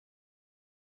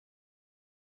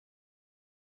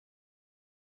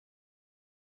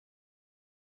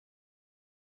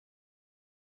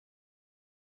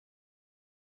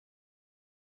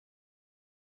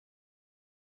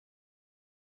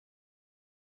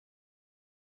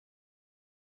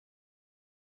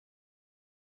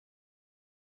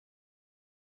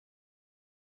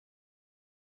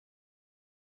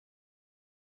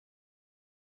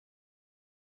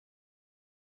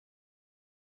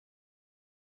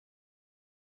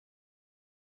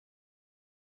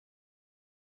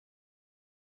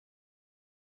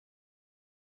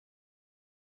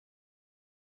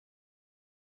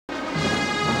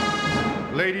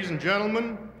Ladies and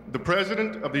gentlemen, the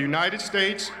President of the United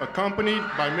States, accompanied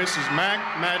by Mrs. Mack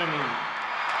Mattingly.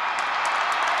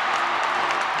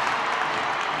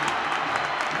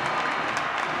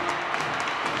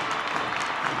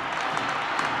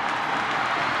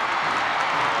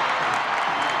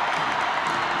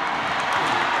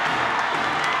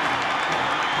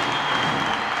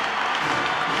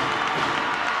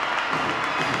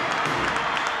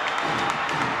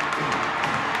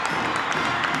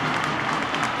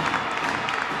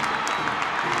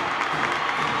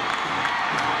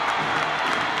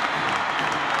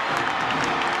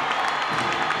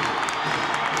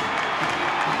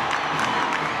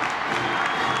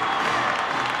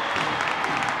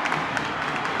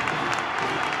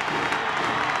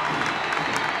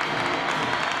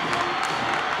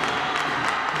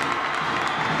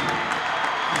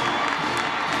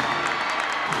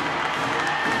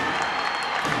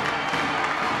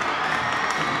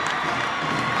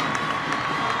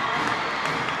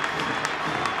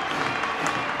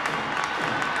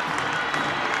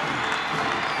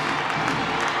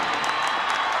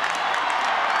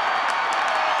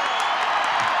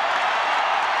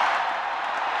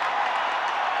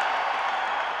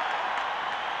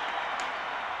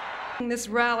 This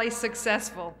rally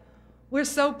successful. We're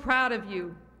so proud of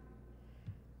you.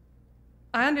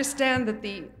 I understand that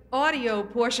the audio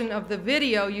portion of the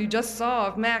video you just saw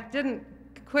of Mack didn't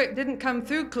come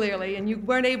through clearly, and you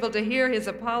weren't able to hear his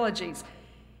apologies.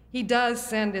 He does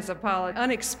send his apology.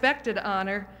 Unexpected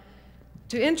honor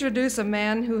to introduce a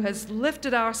man who has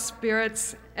lifted our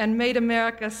spirits and made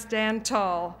America stand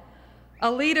tall. A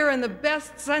leader in the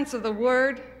best sense of the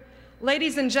word.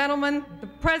 Ladies and gentlemen, the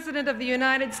President of the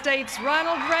United States,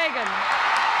 Ronald Reagan.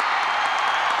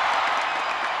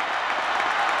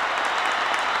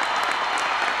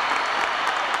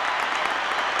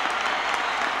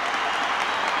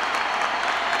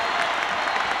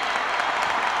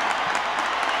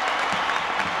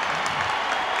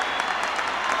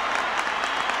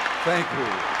 Thank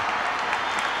you.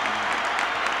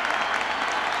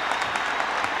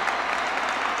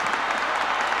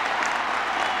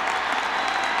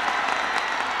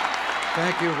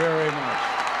 Thank you very much.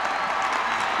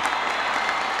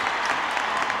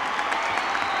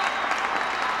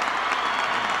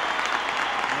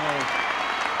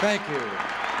 Thank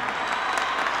you.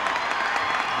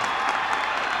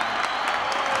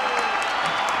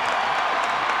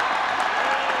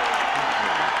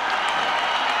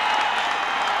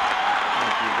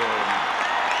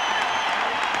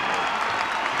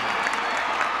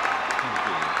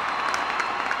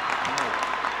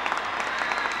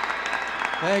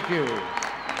 Thank you.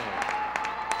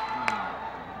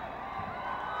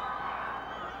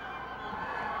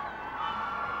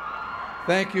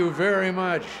 Thank you very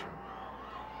much.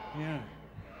 Yeah.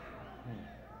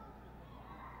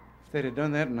 If they'd have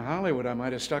done that in Hollywood, I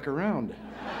might have stuck around.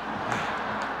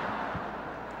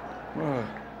 Well,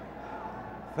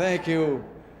 thank you.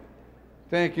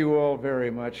 Thank you all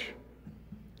very much.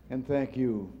 And thank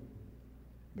you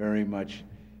very much.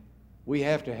 We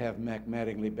have to have Mack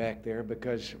Mattingly back there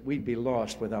because we'd be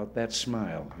lost without that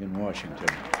smile in Washington.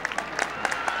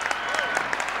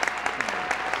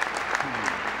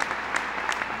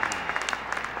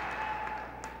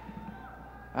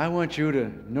 I want you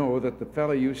to know that the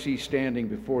fellow you see standing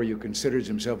before you considers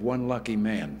himself one lucky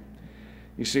man.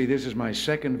 You see, this is my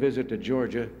second visit to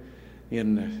Georgia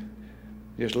in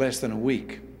just less than a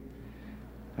week.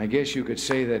 I guess you could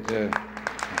say that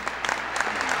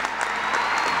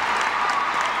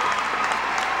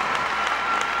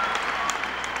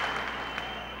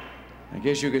I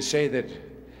guess you could say that,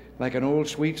 like an old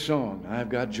sweet song, I've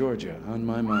got Georgia on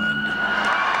my mind.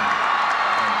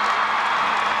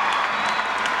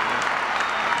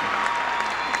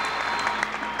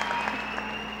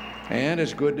 And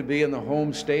it's good to be in the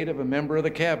home state of a member of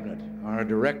the cabinet, our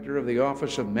director of the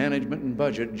Office of Management and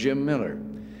Budget, Jim Miller.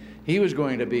 He was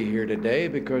going to be here today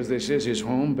because this is his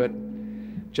home, but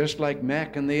just like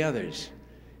Mack and the others,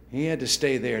 he had to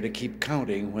stay there to keep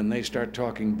counting when they start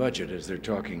talking budget as they're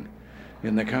talking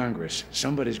in the Congress.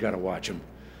 Somebody's got to watch them.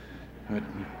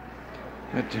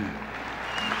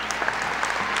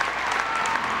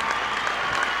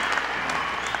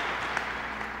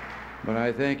 But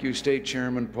I thank you, State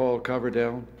Chairman Paul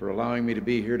Coverdell, for allowing me to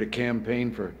be here to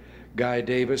campaign for Guy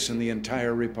Davis and the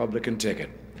entire Republican ticket.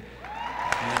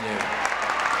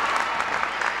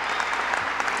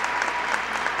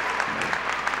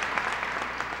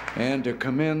 And to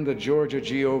commend the Georgia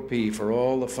GOP for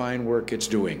all the fine work it's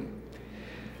doing.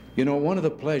 You know, one of the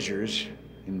pleasures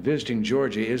in visiting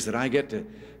Georgia is that I get to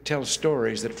tell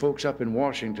stories that folks up in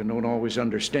Washington don't always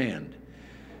understand.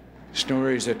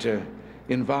 stories that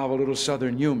involve a little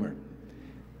Southern humor,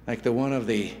 like the one of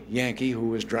the Yankee who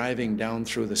was driving down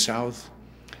through the South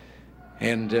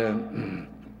and,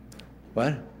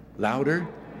 what? Louder?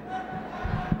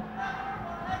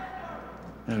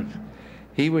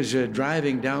 He was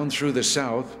driving down through the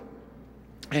South,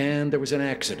 and there was an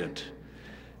accident.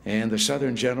 And the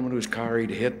Southern gentleman whose car he'd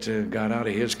hit got out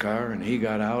of his car, and he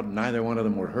got out, and neither one of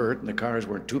them were hurt, and the cars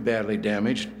weren't too badly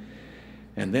damaged.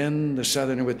 And then the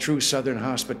Southerner, with true Southern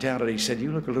hospitality, said,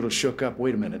 "You look a little shook up.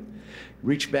 Wait a minute."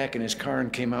 Reached back in his car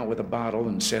and came out with a bottle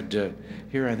and said,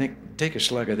 "Here, I think, take a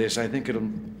slug of this. I think it'll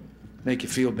make you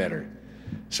feel better."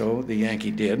 So the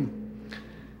Yankee did.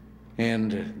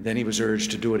 And then he was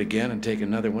urged to do it again and take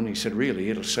another one. He said, "Really,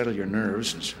 it'll settle your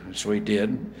nerves." And so he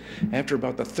did. After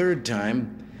about the third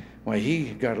time, why,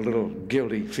 he got a little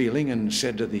guilty feeling and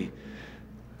said to the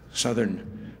Southern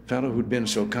fellow who'd been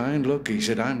so kind, "Look," he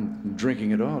said, "I'm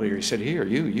drinking it all here." He said, "Here,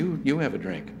 you have a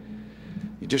drink.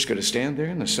 You just got to stand there?"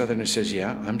 And the Southerner says,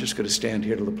 "Yeah, I'm just going to stand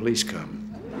here till the police come."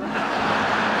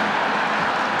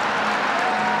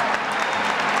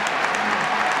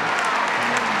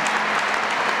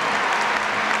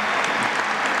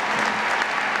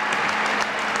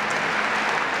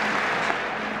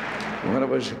 Well, it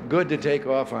was good to take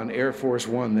off on Air Force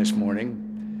One this morning.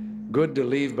 Good to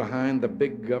leave behind the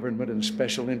big government and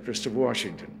special interests of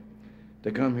Washington,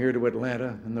 to come here to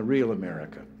Atlanta and the real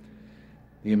America.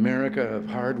 The America of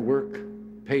hard work,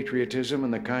 patriotism,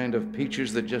 and the kind of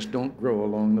peaches that just don't grow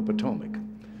along the Potomac.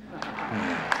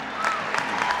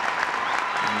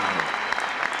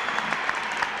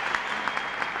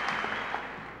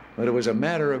 But it was a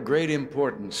matter of great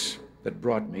importance that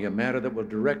brought me, a matter that will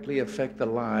directly affect the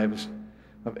lives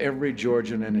of every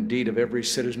Georgian and indeed of every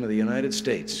citizen of the United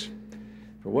States.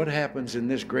 For what happens in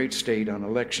this great state on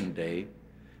Election Day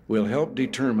will help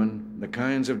determine the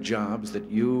kinds of jobs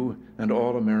that you and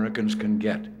all Americans can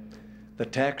get, the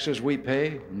taxes we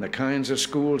pay, and the kinds of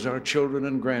schools our children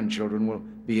and grandchildren will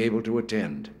be able to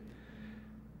attend.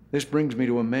 This brings me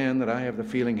to a man that I have the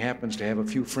feeling happens to have a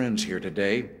few friends here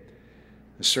today,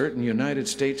 a certain United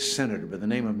States Senator by the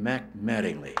name of Mack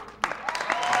Mattingly.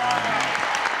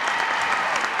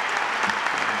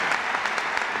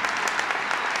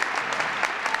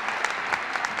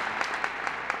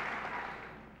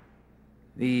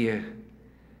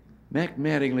 Mack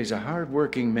Mattingly's a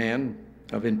hard-working man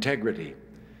of integrity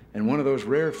and one of those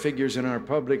rare figures in our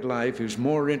public life who's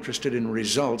more interested in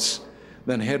results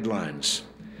than headlines.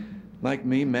 Like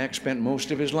me, Mack spent most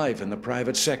of his life in the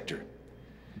private sector.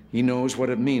 He knows what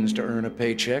it means to earn a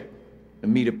paycheck, to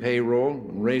meet a payroll,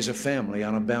 and raise a family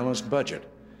on a balanced budget.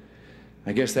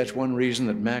 I guess that's one reason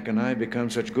that Mack and I become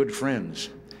such good friends.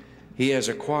 He has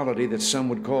a quality that some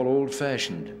would call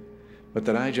old-fashioned, but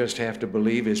that I just have to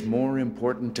believe is more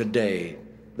important today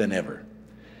than ever.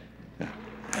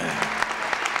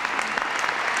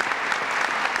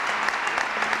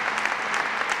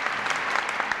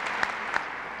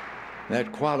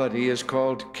 That quality is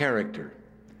called character.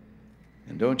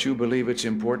 And don't you believe it's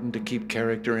important to keep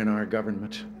character in our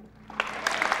government?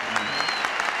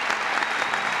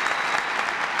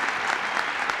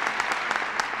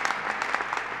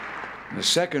 The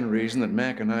second reason that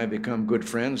Mack and I become good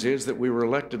friends is that we were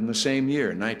elected in the same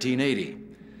year, 1980.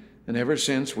 And ever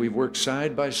since, we've worked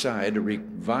side by side to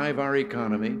revive our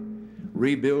economy,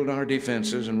 rebuild our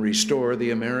defenses, and restore the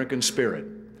American spirit.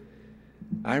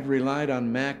 I've relied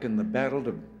on Mack in the battle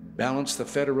to balance the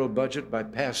federal budget by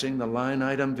passing the line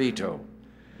item veto.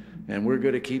 And we're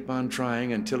going to keep on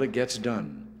trying until it gets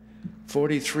done.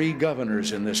 43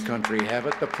 governors in this country have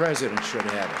it. The president should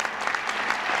have it.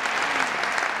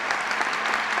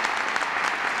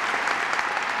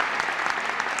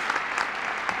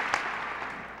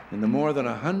 In the more than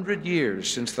 100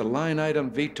 years since the line item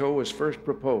veto was first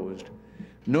proposed,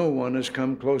 no one has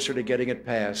come closer to getting it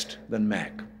passed than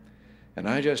Mack. And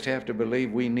I just have to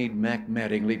believe we need Mack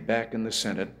Mattingly back in the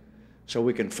Senate so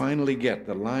we can finally get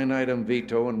the line item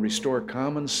veto and restore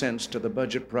common sense to the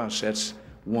budget process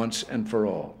once and for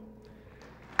all.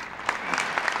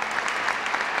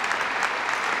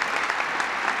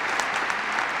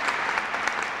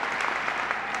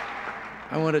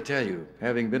 I want to tell you,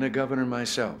 having been a governor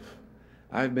myself,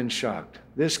 I've been shocked.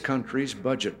 This country's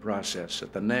budget process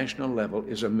at the national level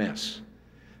is a mess.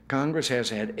 Congress has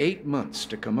had 8 months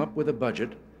to come up with a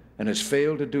budget and has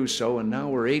failed to do so, and now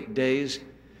we're 8 days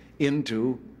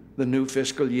into the new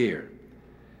fiscal year.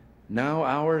 Now,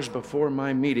 hours before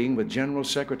my meeting with General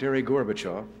Secretary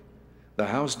Gorbachev, the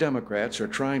House Democrats are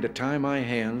trying to tie my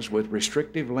hands with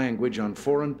restrictive language on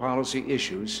foreign policy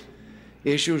issues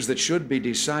that should be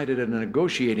decided at a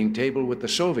negotiating table with the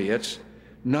Soviets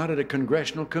not at a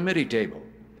congressional committee table.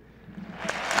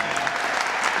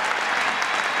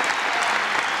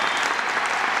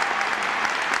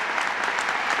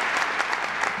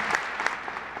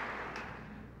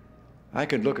 I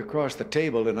could look across the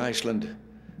table in Iceland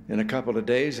in a couple of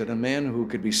days at a man who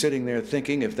could be sitting there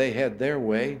thinking if they had their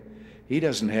way, he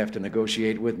doesn't have to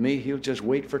negotiate with me. He'll just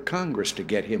wait for Congress to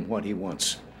get him what he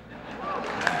wants.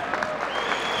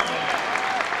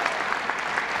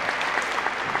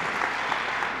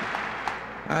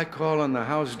 I call on the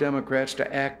House Democrats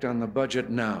to act on the budget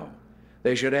now.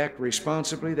 They should act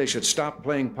responsibly. They should stop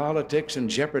playing politics and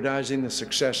jeopardizing the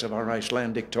success of our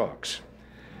Icelandic talks.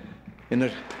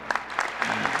 In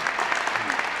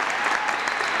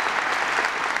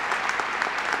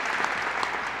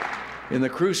the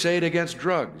crusade against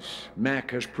drugs,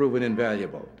 Mack has proven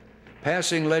invaluable.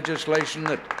 Passing legislation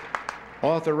that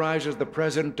authorizes the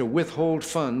president to withhold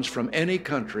funds from any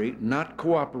country not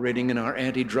cooperating in our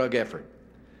anti-drug effort.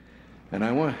 And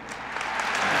I want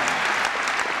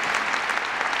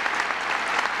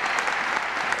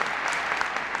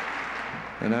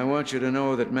you to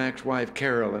know that Mack's wife,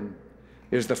 Carolyn,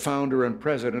 is the founder and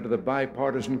president of the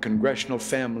Bipartisan Congressional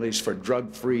Families for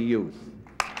Drug-Free Youth.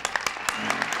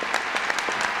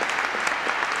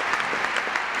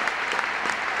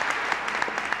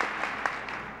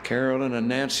 Carolyn and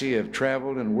Nancy have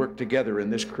traveled and worked together in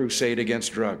this crusade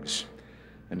against drugs.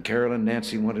 And Carolyn and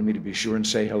Nancy wanted me to be sure and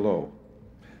say hello.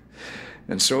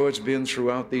 And so it's been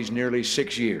throughout these nearly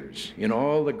 6 years. In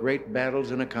all the great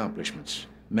battles and accomplishments,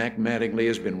 Mack Mattingly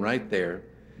has been right there,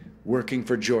 working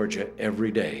for Georgia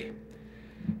every day.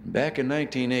 Back in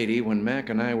 1980, when Mack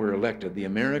and I were elected, the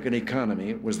American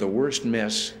economy was the worst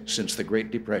mess since the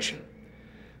Great Depression.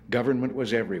 Government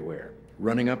was everywhere,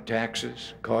 running up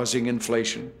taxes, causing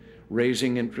inflation,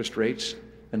 raising interest rates,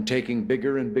 and taking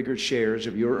bigger and bigger shares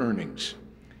of your earnings.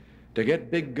 To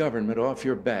get big government off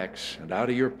your backs and out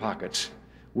of your pockets,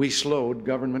 we slowed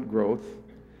government growth,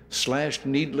 slashed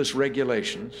needless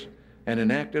regulations, and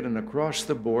enacted an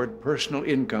across-the-board personal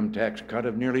income tax cut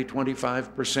of nearly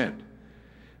 25%.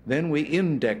 Then we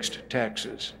indexed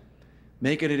taxes,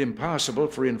 making it impossible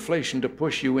for inflation to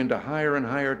push you into higher and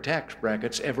higher tax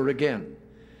brackets ever again.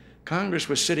 Congress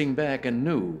was sitting back and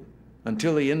knew,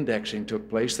 until the indexing took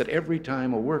place, that every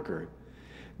time a worker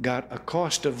got a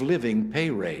cost of living pay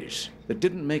raise that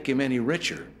didn't make him any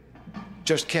richer,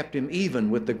 just kept him even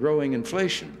with the growing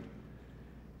inflation.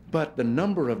 But the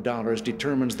number of dollars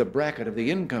determines the bracket of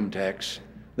the income tax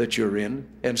that you're in,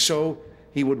 and so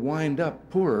he would wind up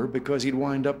poorer because he'd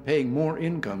wind up paying more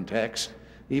income tax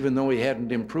even though he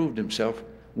hadn't improved himself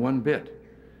one bit.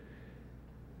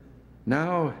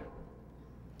 Now,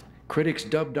 critics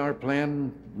dubbed our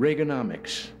plan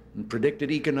Reaganomics and predicted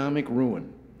economic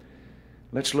ruin.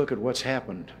 Let's look at what's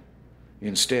happened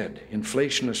instead.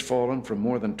 Inflation has fallen from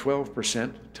more than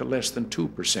 12% to less than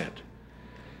 2%.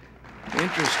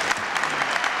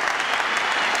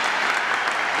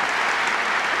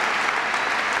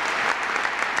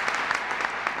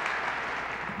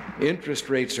 Interest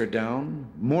rates are down,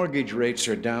 mortgage rates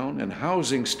are down, and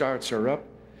housing starts are up,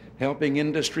 helping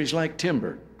industries like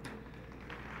timber.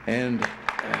 And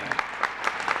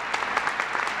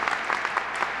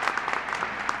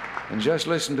just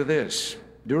listen to this.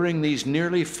 During these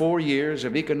nearly 4 years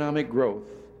of economic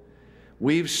growth,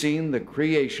 we've seen the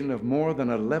creation of more than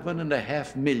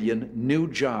 11.5 million new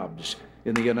jobs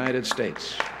in the United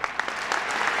States.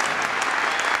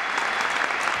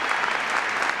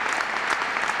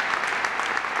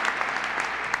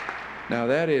 Now,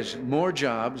 that is more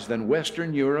jobs than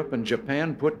Western Europe and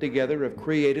Japan put together have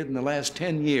created in the last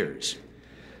 10 years.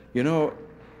 You know,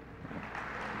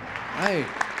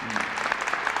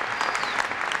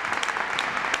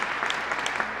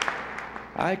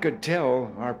 I could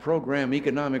tell our program,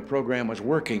 economic program, was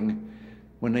working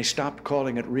when they stopped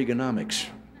calling it Reaganomics.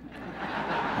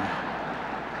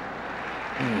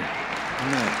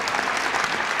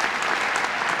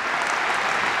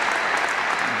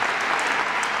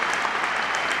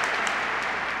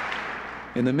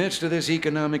 In the midst of this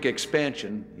economic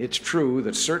expansion, it's true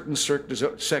that certain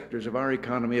sectors of our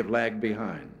economy have lagged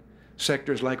behind.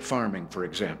 Sectors like farming, for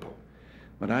example.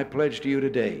 But I pledge to you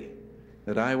today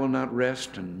that I will not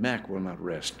rest and Mack will not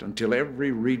rest until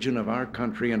every region of our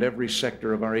country and every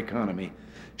sector of our economy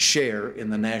share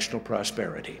in the national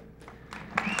prosperity.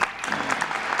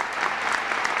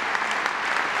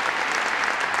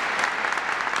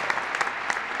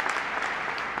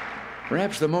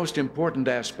 Perhaps the most important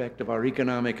aspect of our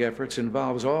economic efforts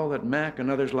involves all that Mack and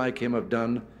others like him have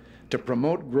done to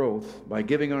promote growth by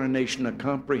giving our nation a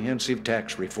comprehensive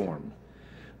tax reform.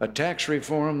 a tax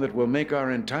reform that will make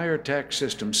our entire tax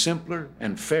system simpler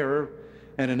and fairer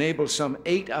and enable some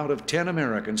 8 out of 10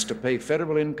 Americans to pay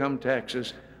federal income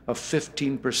taxes of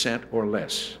 15% or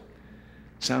less.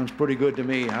 Sounds pretty good to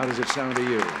me. How does it sound to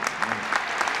you?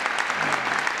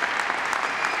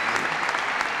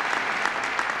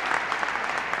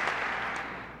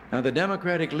 Now, the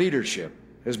Democratic leadership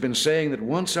has been saying that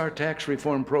once our tax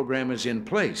reform program is in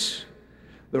place,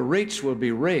 the rates will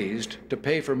be raised to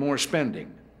pay for more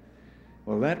spending.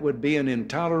 Well, that would be an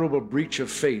intolerable breach of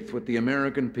faith with the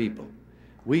American people.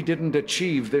 We didn't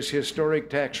achieve this historic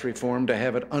tax reform to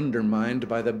have it undermined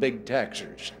by the big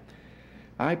taxers.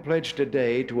 I pledge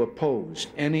today to oppose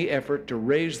any effort to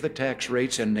raise the tax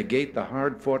rates and negate the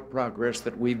hard-fought progress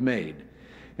that we've made.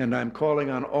 And I'm calling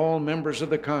on all members of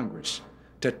the Congress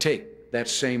to take that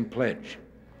same pledge.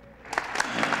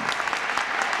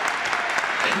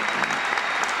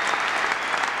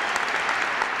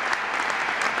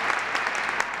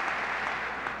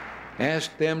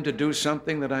 Ask them to do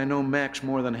something that I know Mack's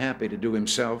more than happy to do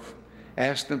himself.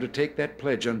 Ask them to take that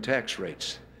pledge on tax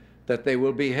rates, that they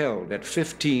will be held at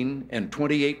 15% and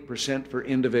 28% for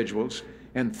individuals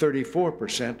and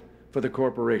 34% for the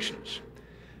corporations.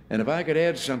 And if I could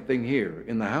add something here,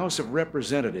 in the House of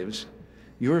Representatives,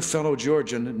 your fellow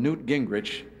Georgian, Newt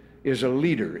Gingrich, is a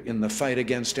leader in the fight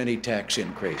against any tax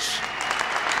increase.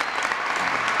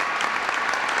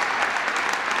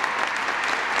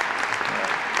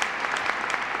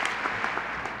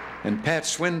 And Pat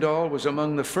Swindoll was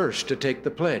among the first to take the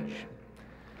pledge.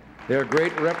 They're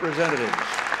great representatives.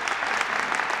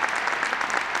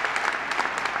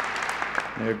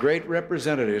 They're great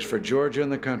representatives for Georgia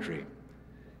and the country.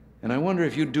 And I wonder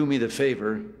if you'd do me the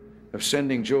favor of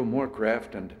sending Joe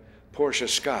Moorcraft and Portia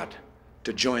Scott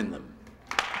to join them.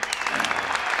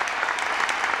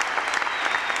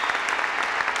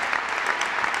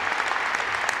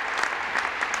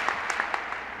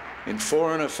 In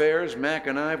foreign affairs, Mack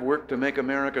and I have worked to make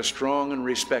America strong and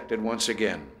respected once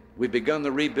again. We've begun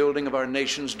the rebuilding of our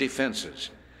nation's defenses.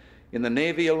 In the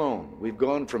Navy alone, we've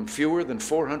gone from fewer than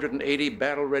 480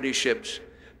 battle-ready ships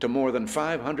to more than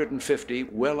 550,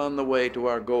 well on the way to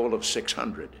our goal of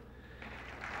 600.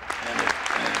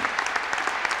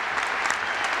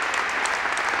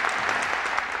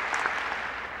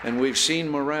 And we've seen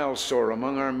morale soar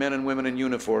among our men and women in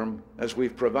uniform as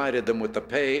we've provided them with the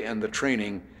pay and the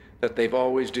training that they've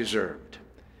always deserved.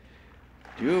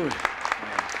 You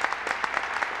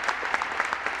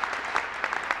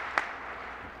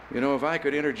know, if I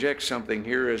could interject something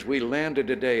here, as we landed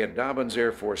today at Dobbins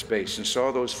Air Force Base and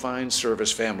saw those fine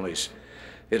service families,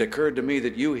 it occurred to me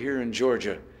that you here in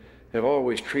Georgia have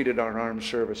always treated our armed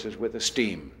services with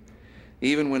esteem,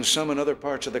 even when some in other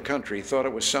parts of the country thought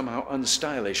it was somehow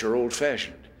unstylish or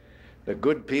old-fashioned. The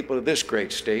good people of this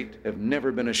great state have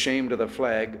never been ashamed of the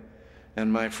flag,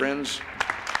 and my friends,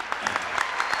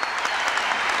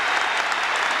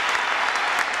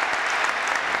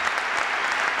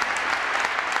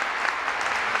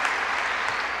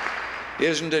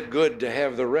 isn't it good to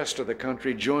have the rest of the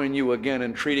country join you again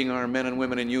in treating our men and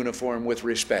women in uniform with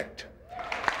respect?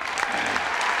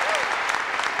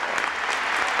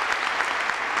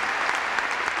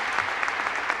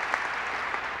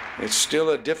 It's still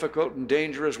a difficult and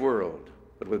dangerous world,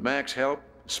 but with Mack's help,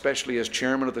 especially as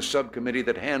chairman of the subcommittee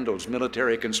that handles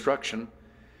military construction,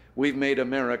 we've made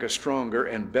America stronger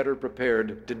and better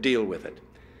prepared to deal with it.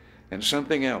 And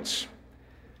something else,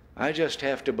 I just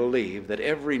have to believe that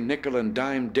every nickel and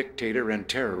dime dictator and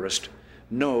terrorist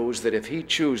knows that if he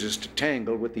chooses to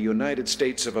tangle with the United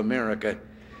States of America,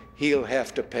 he'll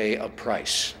have to pay a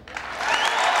price.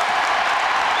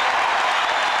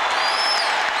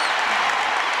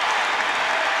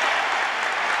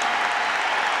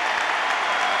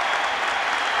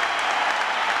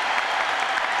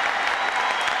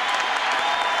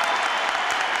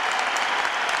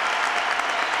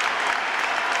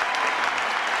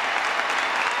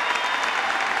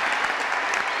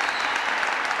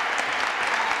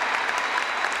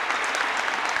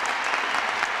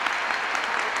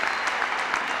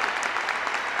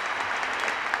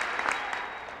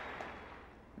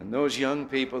 Those young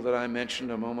people that I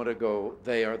mentioned a moment ago,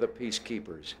 they are the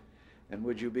peacekeepers. And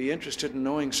would you be interested in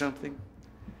knowing something?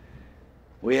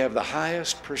 We have the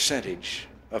highest percentage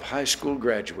of high school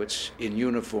graduates in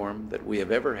uniform that we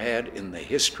have ever had in the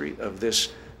history of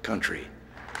this country,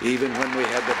 even when we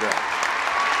had the draft.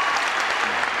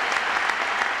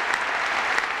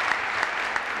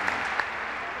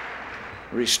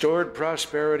 Restored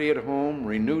prosperity at home,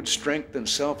 renewed strength and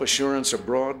self-assurance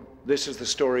abroad. This is the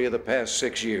story of the past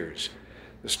 6 years,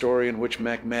 the story in which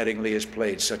Mack Mattingly has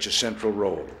played such a central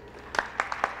role.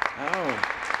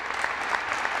 Oh.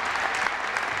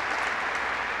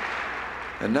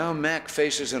 And now Mack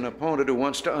faces an opponent who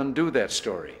wants to undo that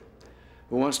story,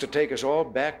 who wants to take us all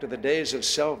back to the days of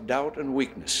self-doubt and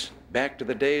weakness, back to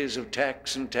the days of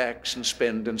tax and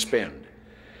spend and spend.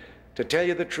 To tell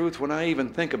you the truth, when I even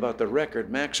think about the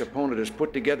record Mack's opponent has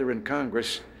put together in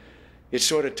Congress, it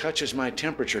sort of touches my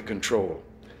temperature control.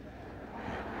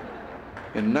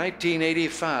 In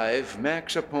 1985,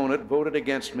 Mack's opponent voted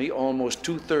against me almost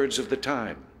 2/3 of the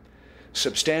time,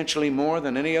 substantially more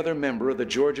than any other member of the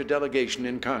Georgia delegation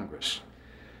in Congress.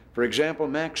 For example,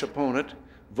 Mack's opponent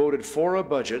voted for a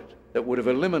budget that would have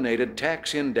eliminated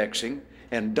tax indexing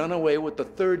and done away with the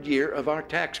 3rd year of our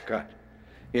tax cut.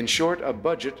 In short, a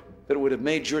budget that would have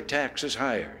made your taxes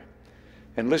higher.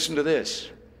 And listen to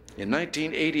this. In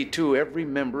 1982, every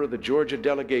member of the Georgia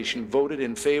delegation voted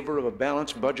in favor of a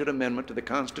balanced budget amendment to the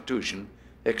Constitution,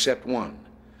 except one.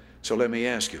 So let me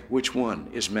ask you, which one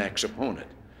is Mack's opponent?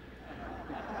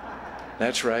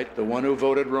 That's right, the one who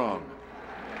voted wrong.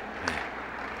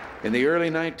 In the early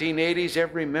 1980s,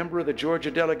 every member of the Georgia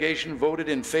delegation voted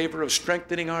in favor of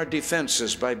strengthening our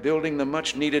defenses by building the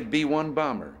much-needed B-1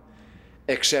 bomber,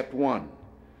 except one.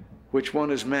 Which one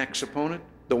is Mack's opponent?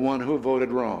 The one who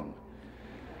voted wrong.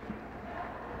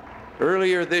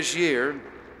 Earlier this year,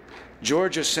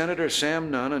 Georgia Senator Sam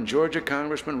Nunn and Georgia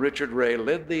Congressman Richard Ray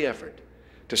led the effort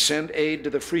to send aid to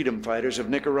the freedom fighters of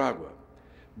Nicaragua,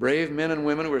 brave men and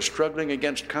women who are struggling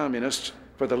against communists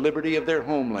for the liberty of their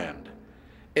homeland.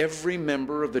 Every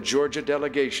member of the Georgia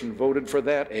delegation voted for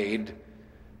that aid,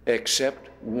 except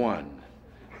one.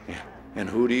 And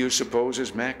who do you suppose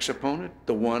is Mack's opponent?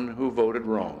 The one who voted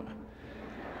wrong.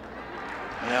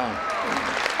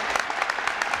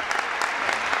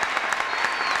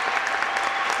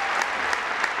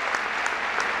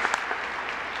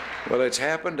 Well, it's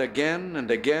happened again and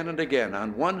again and again.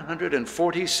 On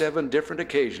 147 different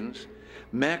occasions,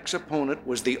 Mack's opponent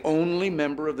was the only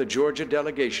member of the Georgia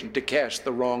delegation to cast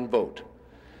the wrong vote.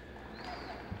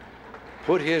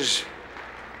 Put his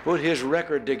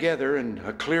record together and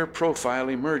a clear profile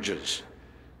emerges.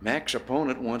 Mack's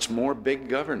opponent wants more big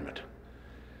government.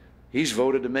 He's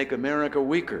voted to make America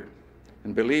weaker.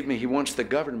 And believe me, he wants the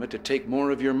government to take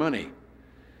more of your money.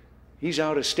 He's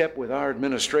out of step with our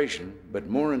administration, but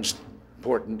more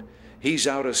important, he's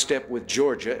out of step with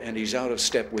Georgia and he's out of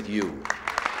step with you.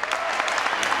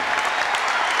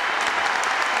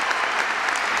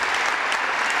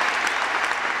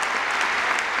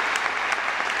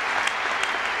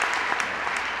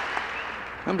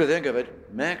 Come to think of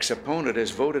it, Mack's opponent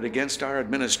has voted against our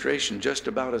administration just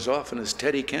about as often as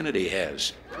Teddy Kennedy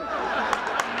has.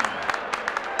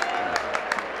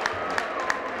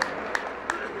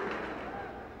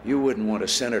 You wouldn't want a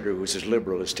senator who's as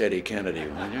liberal as Teddy Kennedy,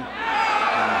 would you?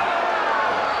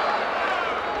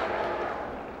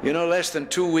 You know, less than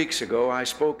 2 weeks ago, I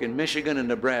spoke in Michigan and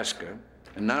Nebraska,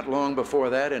 and not long before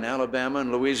that in Alabama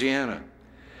and Louisiana.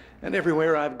 And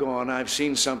everywhere I've gone, I've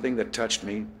seen something that touched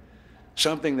me,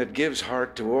 something that gives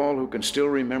heart to all who can still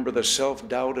remember the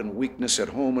self-doubt and weakness at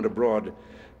home and abroad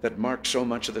that marked so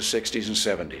much of the 60s and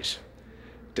 70s.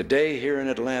 Today, here in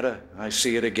Atlanta, I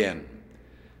see it again.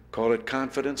 Call it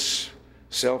confidence,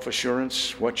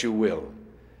 self-assurance, what you will.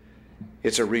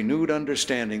 It's a renewed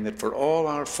understanding that for all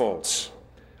our faults,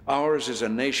 ours is a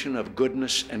nation of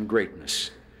goodness and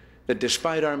greatness. That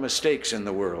despite our mistakes in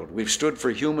the world, we've stood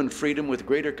for human freedom with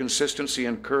greater consistency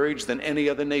and courage than any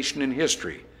other nation in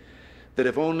history. That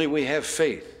if only we have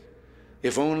faith,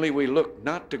 if only we look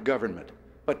not to government,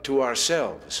 but to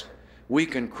ourselves, we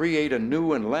can create a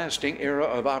new and lasting era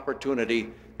of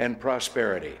opportunity and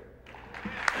prosperity.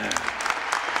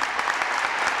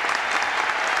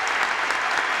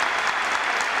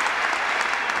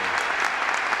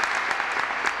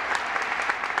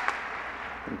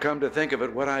 And come to think of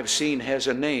it, what I've seen has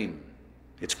a name.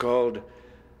 It's called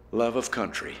love of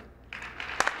country.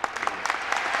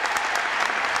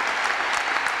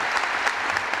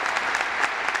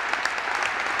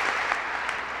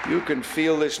 You can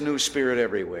feel this new spirit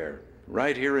everywhere.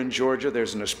 Right here in Georgia,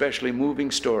 there's an especially moving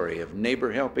story of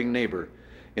neighbor helping neighbor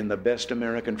in the best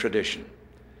American tradition.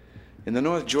 In the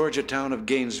North Georgia town of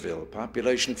Gainesville,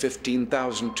 population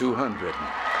 15,200.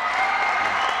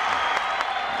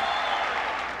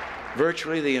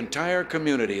 Virtually the entire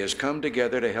community has come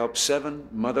together to help 7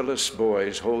 motherless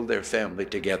boys hold their family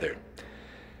together.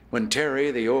 When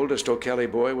Terry, the oldest O'Kelly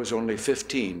boy, was only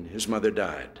 15, his mother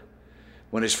died.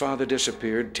 When his father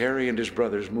disappeared, Terry and his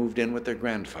brothers moved in with their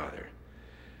grandfather.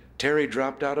 Terry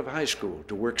dropped out of high school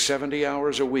to work 70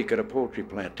 hours a week at a poultry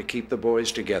plant to keep the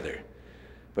boys together.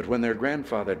 But when their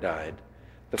grandfather died,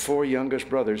 the 4 youngest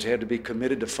brothers had to be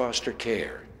committed to foster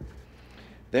care.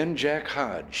 Then Jack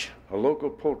Hodge, a local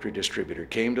poultry distributor,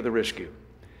 came to the rescue.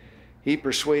 He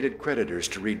persuaded creditors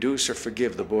to reduce or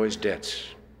forgive the boys' debts.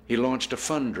 He launched a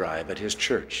fund drive at his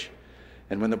church.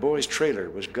 And when the boys' trailer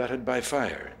was gutted by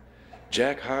fire,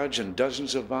 Jack Hodge and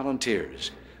dozens of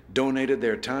volunteers donated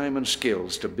their time and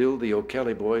skills to build the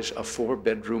O'Kelly boys a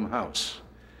 4-bedroom house.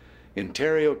 In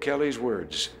Terry O'Kelly's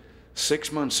words,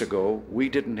 6 months ago, we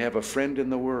didn't have a friend in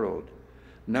the world.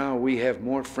 Now we have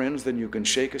more friends than you can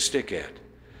shake a stick at.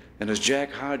 And as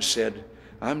Jack Hodge said,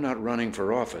 I'm not running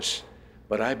for office,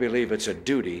 but I believe it's a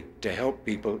duty to help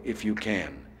people if you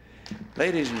can.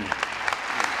 Ladies and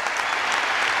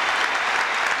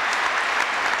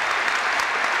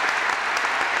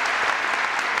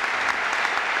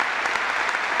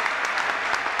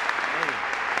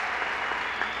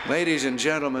Ladies and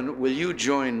gentlemen, will you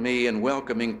join me in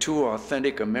welcoming two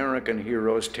authentic American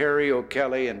heroes, Terry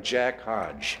O'Kelly and Jack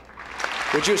Hodge?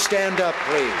 Would you stand up,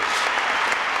 please?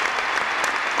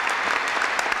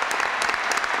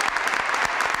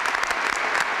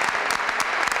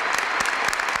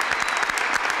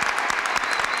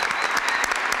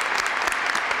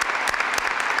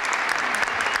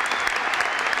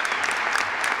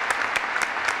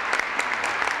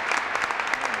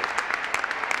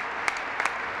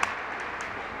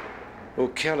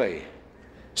 O'Kelly,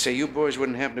 say you boys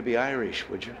wouldn't happen to be Irish,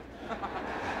 would you?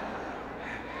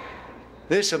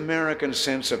 This American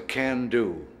sense of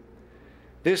can-do,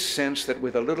 this sense that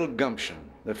with a little gumption,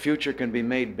 the future can be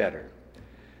made better,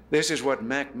 this is what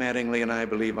Mack Mattingly and I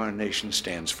believe our nation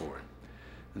stands for.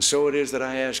 And so it is that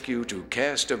I ask you to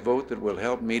cast a vote that will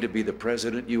help me to be the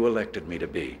president you elected me to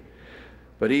be.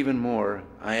 But even more,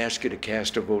 I ask you to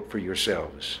cast a vote for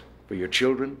yourselves, for your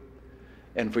children,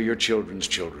 and for your children's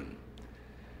children.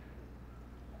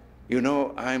 You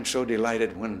know, I'm so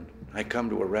delighted when I come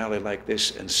to a rally like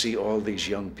this and see all these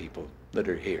young people that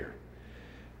are here.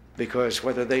 Because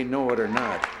whether they know it or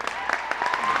not,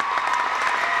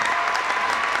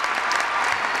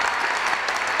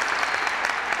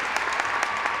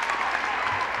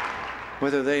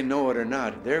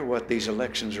 they're what these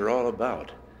elections are all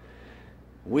about.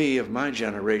 We of my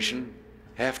generation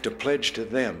have to pledge to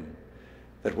them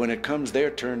that when it comes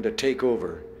their turn to take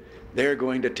over, they're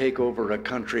going to take over a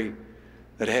country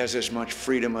that has as much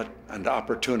freedom and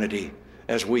opportunity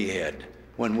as we had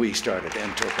when we started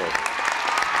and took over.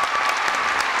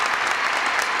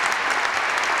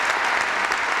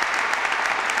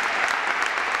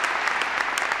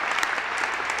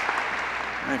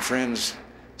 My friends,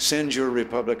 send your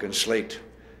Republican slate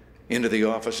into the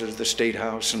offices of the State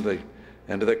House and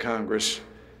to the Congress,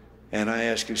 and I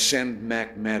ask you, send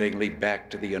Mack Mattingly back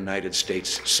to the United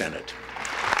States Senate.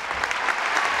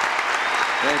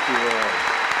 Thank you all.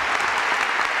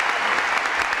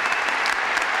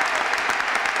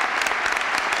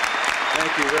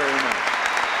 Thank you very much.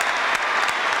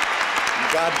 And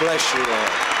God bless you all.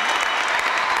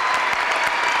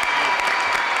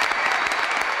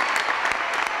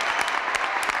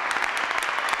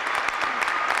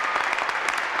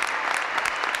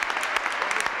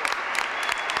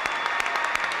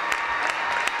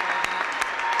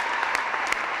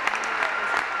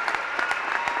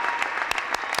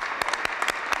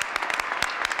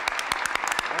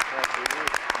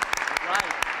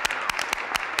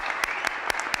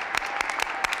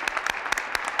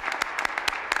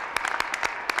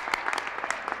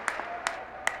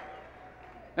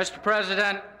 Mr.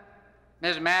 President,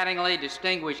 Ms. Mattingly,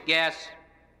 distinguished guests,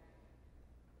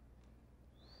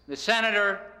 the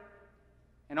Senator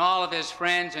and all of his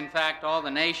friends, in fact, all the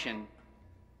nation,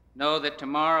 know that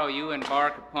tomorrow you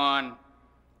embark upon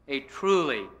a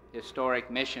truly historic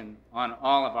mission on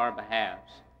all of our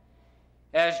behalves.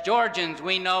 As Georgians,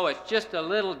 we know it's just a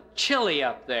little chilly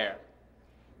up there,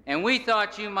 and we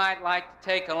thought you might like to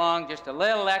take along just a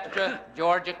little extra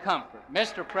Georgia comfort.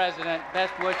 Mr. President,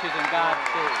 best wishes and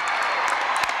Godspeed.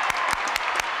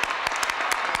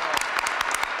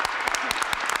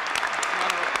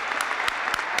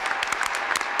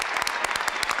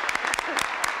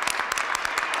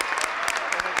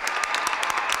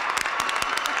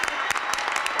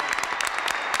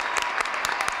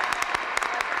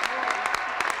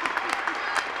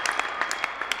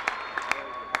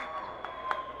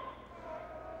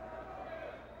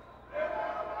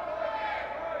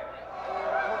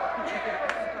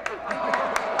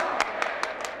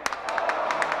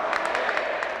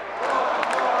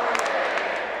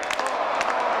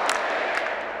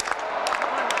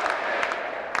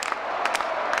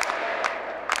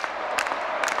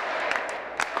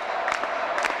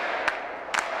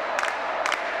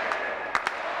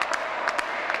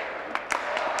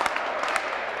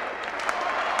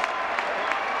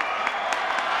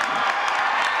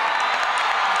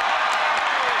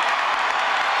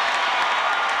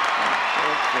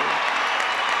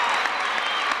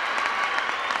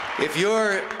 If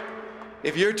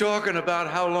you're talking about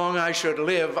how long I should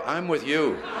live, I'm with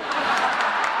you.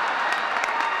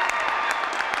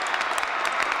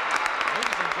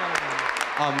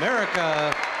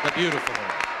 America the Beautiful.